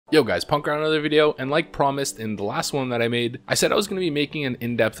Yo guys, Punkrat another video, and like promised in the last one that I made, I said I was going to be making an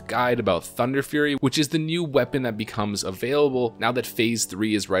in-depth guide about Thunderfury, which is the new weapon that becomes available now that Phase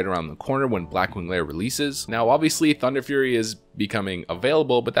 3 is right around the corner when Blackwing Lair releases. Now obviously Thunderfury is becoming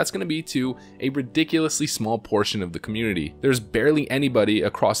available, but that's going to be to a ridiculously small portion of the community. There's barely anybody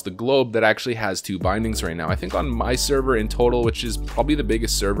across the globe that actually has 2 bindings right now. I think on my server in total, which is probably the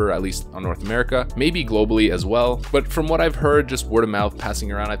biggest server, at least on North America, maybe globally as well. But from what I've heard, just word of mouth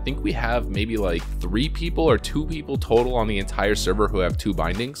passing around, I think we have maybe like 3 people or 2 people total on the entire server who have 2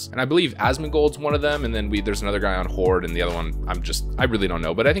 bindings. And I believe Asmongold's one of them, and then there's another guy on Horde, and the other one, I really don't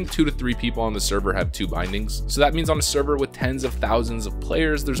know. But I think 2 to 3 people on the server have 2 bindings. So that means on a server with tens of thousands of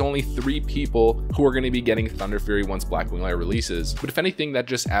players, there's only 3 people who are going to be getting Thunderfury once Blackwing Lair releases. But if anything, that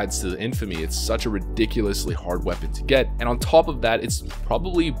just adds to the infamy. It's such a ridiculously hard weapon to get, and on top of that, it's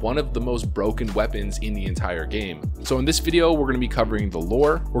probably one of the most broken weapons in the entire game. So in this video, we're going to be covering the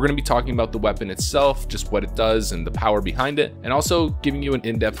lore, we're going to be talking about the weapon itself, just what it does and the power behind it, and also giving you an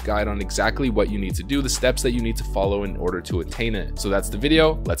in-depth guide on exactly what you need to do, the steps that you need to follow in order to attain it. So that's the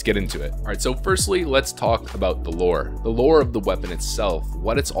video, let's get into it. All right, so firstly, let's talk about the lore of the weapon itself,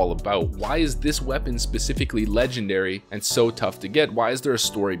 what it's all about. Why is this weapon specifically legendary and so tough to get? Why is there a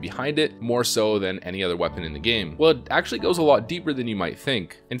story behind it, more so than any other weapon in the game? Well, it actually goes a lot deeper than you might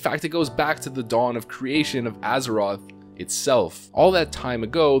think. In fact, it goes back to the dawn of creation of Azeroth itself. All that time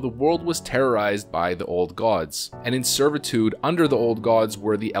ago, the world was terrorized by the old gods, and in servitude under the old gods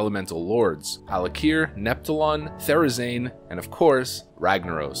were the elemental lords, Alakir, Neptulon, Therazane, and of course,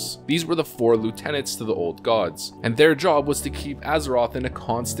 Ragnaros. These were the 4 lieutenants to the old gods, and their job was to keep Azeroth in a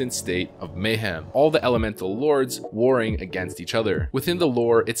constant state of mayhem, all the elemental lords warring against each other. Within the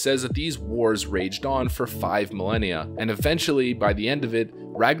lore, it says that these wars raged on for 5 millennia, and eventually, by the end of it,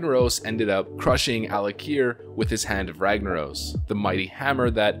 Ragnaros ended up crushing Alakir with his Hand of Ragnaros, the mighty hammer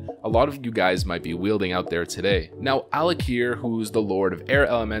that a lot of you guys might be wielding out there today. Now, Alakir, who's the lord of air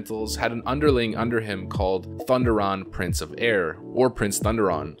elementals, had an underling under him called Thunderon, Prince of Air, or Prince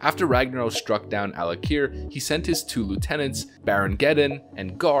Thunderon. After Ragnaros struck down Alakir, he sent his 2 lieutenants, Baron Geddon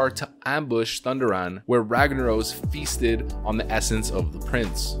and Gar, to ambush Thunderon, where Ragnaros feasted on the essence of the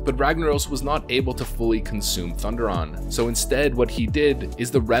prince. But Ragnaros was not able to fully consume Thunderon, so instead what he did is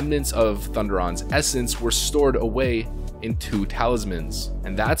the remnants of Thunderon's essence were stored away in 2 talismans,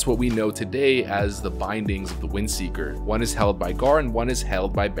 and that's what we know today as the bindings of the Windseeker. One is held by Gar and one is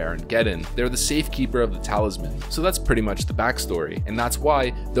held by Baron Geddon. They're the safekeeper of the talisman. So that's pretty much the backstory, and that's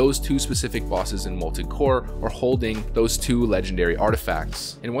why those 2 specific bosses in Molten Core are holding those 2 legendary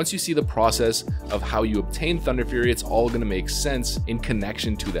artifacts. And once you see the process of how you obtain Thunderfury, it's all going to make sense in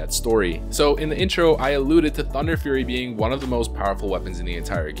connection to that story. So in the intro, I alluded to Thunderfury being one of the most powerful weapons in the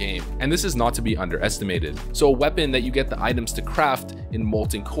entire game, and this is not to be underestimated. So a weapon that you get the items to craft in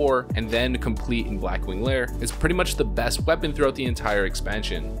Molten Core and then complete in Blackwing Lair is pretty much the best weapon throughout the entire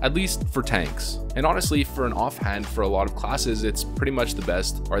expansion, at least for tanks. And honestly, for an offhand for a lot of classes, it's pretty much the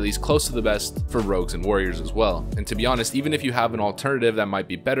best, or at least close to the best, for rogues and warriors as well. And to be honest, even if you have an alternative that might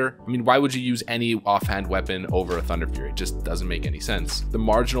be better, I mean, why would you use any offhand weapon over a Thunderfury? It just doesn't make any sense. The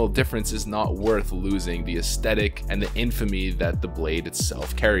marginal difference is not worth losing the aesthetic and the infamy that the blade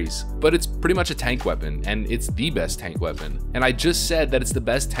itself carries. But it's pretty much a tank weapon, and it's the best tank weapon. And I just said that it's the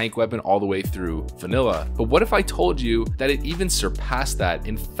best tank weapon all the way through vanilla. But what if I told you that it even surpassed that?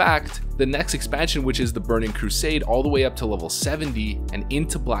 In fact, the next expansion, which is the Burning Crusade, all the way up to level 70 and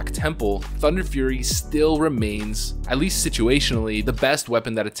into Black Temple, Thunderfury still remains, at least situationally, the best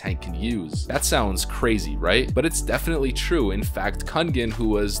weapon that a tank can use. That sounds crazy, right? But it's definitely true. In fact, Kungan, who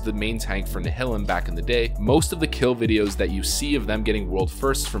was the main tank for Nihilum back in the day, most of the kill videos that you see of them getting world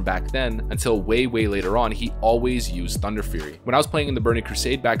firsts from back then until way later on, he always used Thunderfury. When I was playing in the Burning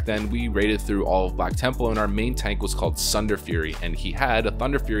Crusade back then, we raided through all of Black Temple, and our main tank was called Thunderfury, and he had a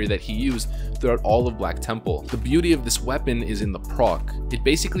Thunderfury that he used throughout all of Black Temple. The beauty of this weapon is in the proc. It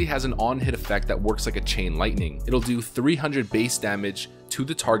basically has an on-hit effect that works like a chain lightning. It'll do 300 base damage to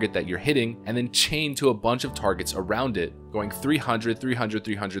the target that you're hitting, and then chain to a bunch of targets around it, going 300, 300,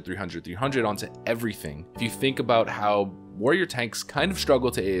 300, 300, 300 onto everything. If you think about how warrior tanks kind of struggle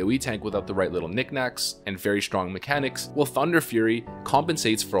to AoE tank without the right little knickknacks and very strong mechanics, well, Thunderfury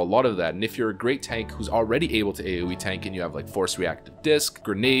compensates for a lot of that. And if you're a great tank who's already able to AoE tank and you have like force reactive disc,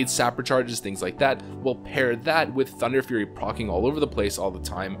 grenades, sapper charges, things like that, well, pair that with Thunderfury proccing all over the place all the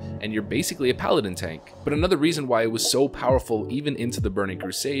time, and you're basically a paladin tank. But another reason why it was so powerful even into the Burning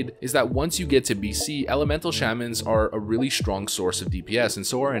Crusade is that once you get to BC, elemental shamans are a really strong source of DPS, and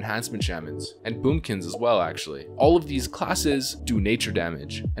so are enhancement shamans and boomkins as well. Actually, all of these classes classes do nature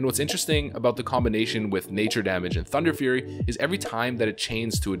damage. And what's interesting about the combination with nature damage and Thunderfury is every time that it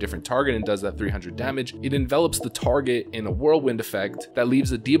chains to a different target and does that 300 damage, it envelops the target in a whirlwind effect that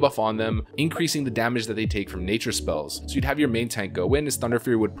leaves a debuff on them, increasing the damage that they take from nature spells. So you'd have your main tank go in as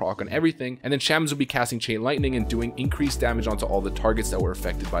Thunderfury would proc on everything, and then Shamans would be casting Chain Lightning and doing increased damage onto all the targets that were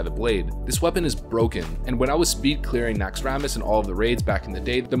affected by the blade. This weapon is broken, and when I was speed clearing naxx and all of the raids back in the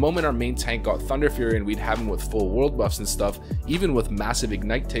day, the moment our main tank got Thunderfury and we'd have him with full world buffs and stuff, even with massive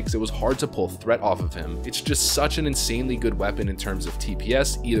ignite ticks, it was hard to pull threat off of him. It's just such an insanely good weapon in terms of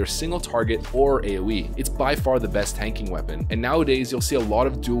TPS, either single target or AoE. It's by far the best tanking weapon, and nowadays you'll see a lot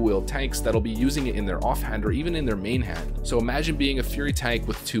of dual wield tanks that'll be using it in their offhand or even in their main hand. So imagine being a Fury tank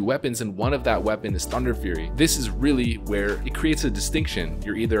with 2 weapons and one of that weapon is Thunderfury. This is really where it creates a distinction.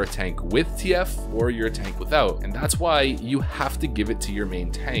 You're either a tank with TF or you're a tank without, and that's why you have to give it to your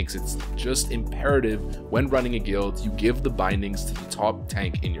main tanks. It's just imperative when running a guild, you give the bindings to the top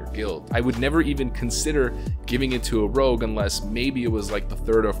tank in your guild. I would never even consider giving it to a rogue unless maybe it was like the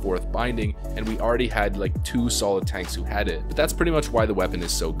 3rd or 4th binding and we already had like 2 solid tanks who had it. But that's pretty much why the weapon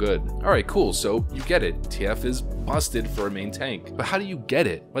is so good. Alright, cool, so you get it. TF is busted for a main tank. But how do you get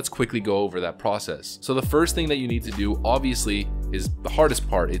it? Let's quickly go over that process. So the first thing that you need to do, obviously, is the hardest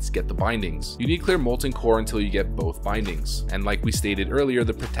part. It's get the bindings. You need to clear Molten Core until you get both bindings. And like we stated earlier,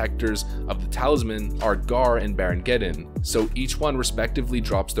 the protectors of the talisman are Gar and Baron Geddon. So each one respectively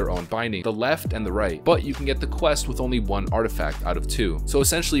drops their own binding, the left and the right. But you can get the quest with only 1 artifact out of 2. So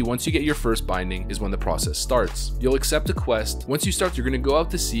essentially, once you get your first binding is when the process starts. You'll accept a quest. Once you start, you're going to go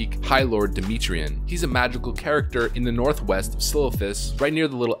out to seek High Lord Demetrian. He's a magical character in the northwest of Silithus, right near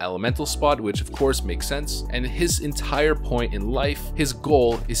the little elemental spot, which of course makes sense. And his entire point in life, his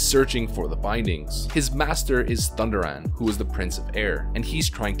goal is searching for the bindings. His master is Thunderan, who is the Prince of Air, and he's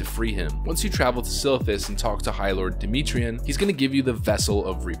trying to free him. Once you travel to Silithus and talk to High Lord Demetrian, he's going to give you the Vessel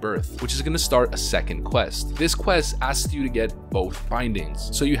of Rebirth, which is going to start a second quest. This quest asks you to get both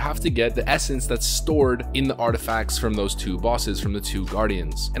bindings, so you have to get the essence that's stored in the artifacts from those 2 bosses, from the 2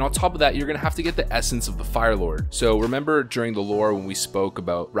 guardians. And on top of that, you're going to have to get the essence of the Fire Lord. So remember during the lore when we spoke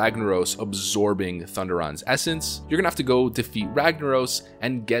about Ragnaros absorbing Thunderan's essence, you're going to have to go defeat Ragnaros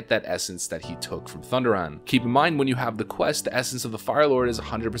and get that essence that he took from Thunderan. Keep in mind, when you have the quest, the essence of the Fire Lord is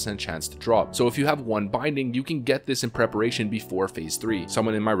 100% chance to drop. So if you have 1 binding, you can get this in preparation before phase 3.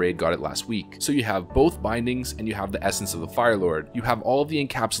 Someone in my raid got it last week. So you have both bindings and you have the essence of the Fire Lord. You have all of the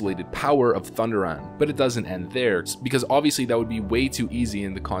encapsulated power of Thunderan, but it doesn't end there, because obviously that would be way too easy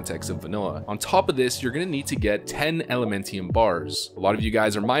in the context of vanilla. On top of this, you're going to need to get 10 Elementium bars. A lot of you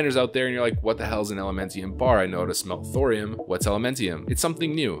guys are miners out there and you're like, what the hell is an Elementium bar? I know how to smelt thorium. What's Elementium? It's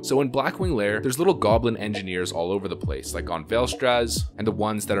something new. So in Blackwing Lair, there's little goblin engineers all over the place, like on Veilstraz and the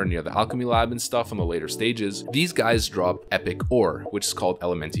ones that are near the alchemy lab and stuff on the later stages. These guys drop epic ore, which is called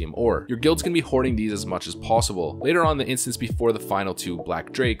Elementium ore. Your guild's gonna be hoarding these as much as possible. Later on, the instance before the final 2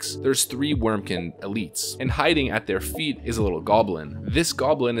 Black Drakes, there's 3 Wormkin elites, and hiding at their feet is a little goblin. This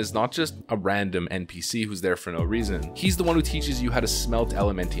goblin is not just a random NPC who's there for no reason. He's the one who teaches you how to smelt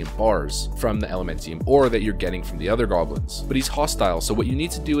Elementium bars from the Elementium ore that you're getting from the other goblins. But he's hostile, so what you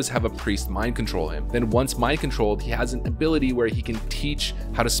need to do is have a priest mind control him. Then once mind controlled, he has an ability where he can teach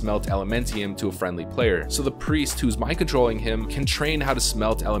how to smelt Elementium to a friendly player. So the priest who's mind controlling him can train how to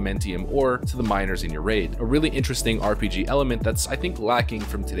smelt Elementium ore to the miners in your raid. A really interesting RPG element that's, I think, lacking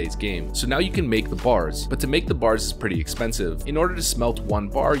from today's game. So now you can make the bars, but to make the bars is pretty expensive. In order to smelt 1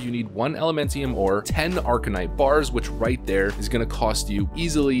 bar, you need 1 Elementium ore, 10 Arcanite bars, which right there is going to cost you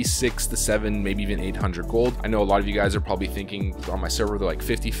easily 6 to 7, maybe even 800 gold. I know a lot of you guys are probably thinking on my server they're like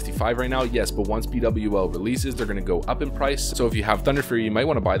 50, 55 right now. Yes, but once BWL releases, they're going to go up in price. So if you have Thunderfury, you might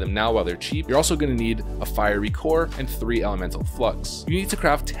want to buy them now while they're cheap. You're also going to need a fiery core and 3 elemental flux. You need to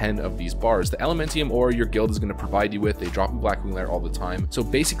craft 10 of these bars. The Elementium ore your guild is going to provide you with. They drop in Blackwing Lair all the time. So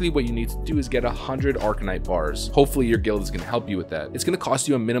basically what you need to do is get 100 Arcanite bars. Hopefully your guild is going to help you with that. It's going to cost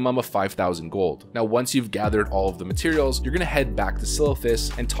you a minimum of 5,000 gold. Now once you've gathered all of the materials, you're going to head back to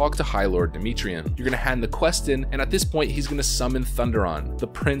Silithus and talk to High Lord Demetrian. You're going to hand the quest in, and at this point he's going to summon Thunderan, the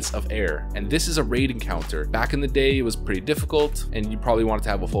Prince of Air. And this is a raid encounter. Back in the day it was pretty difficult and you probably wanted to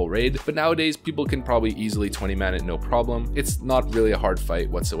have a full raid, but nowadays people can probably easily 20-man it no problem. It's not really a hard fight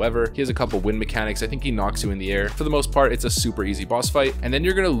whatsoever. He has a couple wind mechanics. I think he knocks you in the air. For the most part, it's a super easy boss fight, and then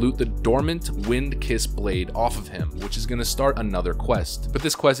you're going to loot the dormant Wind Kiss blade off of him, which is going to start another quest. But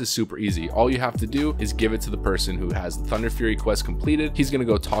this quest is super easy. All you have to do is give it to the person who has the Thunderfury quest completed. He's going to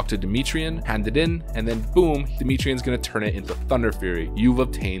go talk to Demetrian, hand it in, and then boom, Demetrian's going to turn it into Thunderfury, you've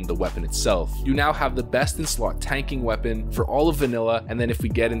obtained the weapon itself. You now have the best in slot tanking weapon for all of vanilla, and then if we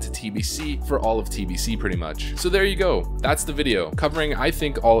get into TBC, for all of TBC pretty much. So there you go, that's the video, covering I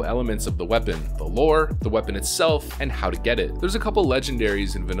think all elements of the weapon, the lore, the weapon itself, and how to get it. There's a couple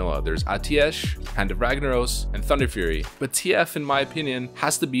legendaries in vanilla. There's Atiesh, Hand of Ragnaros, and Thunderfury, but TF in my opinion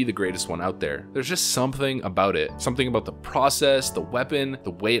has to be the greatest one out there. There's just something about it, something about the process, the weapon,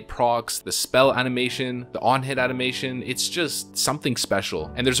 the way it procs, the spell animation, the on-hit animation. It's just something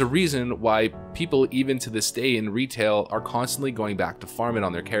special, and there's a reason why people even to this day in retail are constantly going back to farm it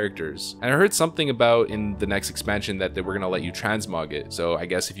on their characters. And I heard something about in the next expansion that they were going to let you transmog it, so I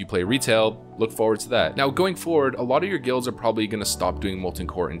guess if you play retail, look forward to that. Now going forward, a lot of your guilds are probably going to stop doing Molten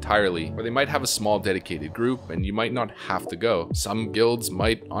Core entirely, or they might have a small dedicated group and you might not have to go. Some guilds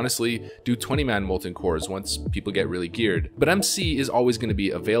might honestly do 20-man Molten Cores once people get really geared, but MC is always going to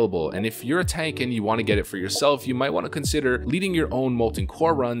be available, and if you're a tank and you want to get it for yourself, you might want to consider leading your own Molten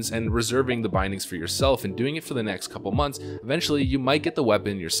Core runs and reserving the bindings for yourself and doing it for the next couple months. Eventually you might get the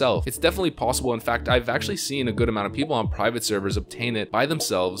weapon yourself. It's definitely possible. In fact, I've actually seen a good amount of people on private servers obtain it by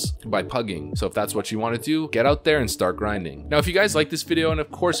themselves by pugging. So if that's what you want to do, get out there and start grinding. Now if you guys like this video, and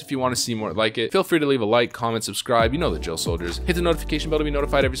of course if you want to see more like it, feel free to leave a like, comment, subscribe, you know the drill, soldiers. Hit the notification bell to be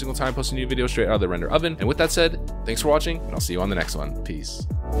notified every single time I post a new video straight out of the render oven. And with that said, thanks for watching, and I'll see you on the next one. Peace.